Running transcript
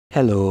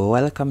Hello,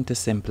 welcome to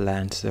Simple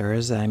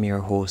Answers. I'm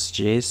your host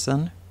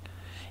Jason.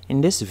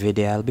 In this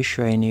video, I'll be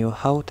showing you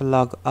how to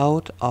log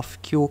out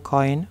of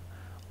kucoin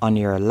on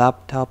your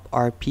laptop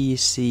or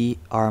PC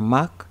or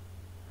Mac.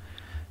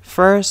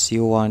 First,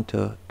 you want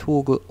to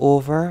toggle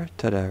over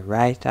to the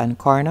right hand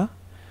corner,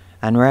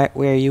 and right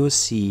where you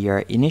see your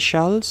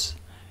initials,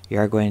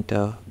 you're going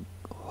to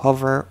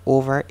hover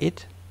over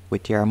it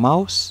with your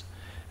mouse,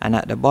 and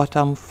at the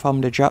bottom from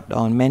the drop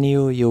down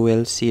menu you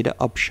will see the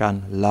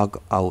option log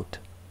out.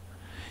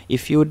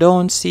 If you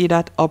don't see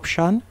that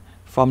option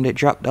from the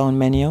drop down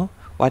menu,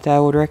 what I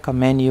would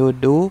recommend you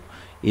do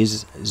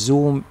is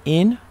zoom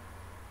in.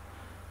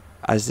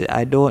 As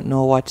I don't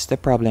know what's the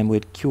problem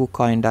with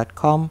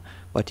kucoin.com,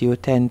 but you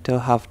tend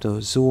to have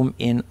to zoom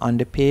in on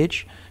the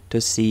page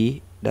to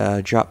see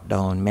the drop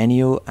down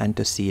menu and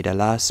to see the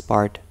last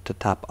part to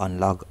tap on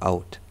log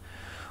out.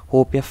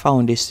 Hope you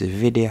found this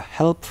video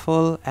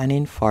helpful and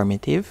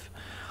informative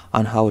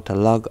on how to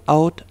log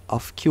out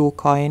of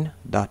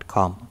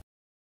kucoin.com.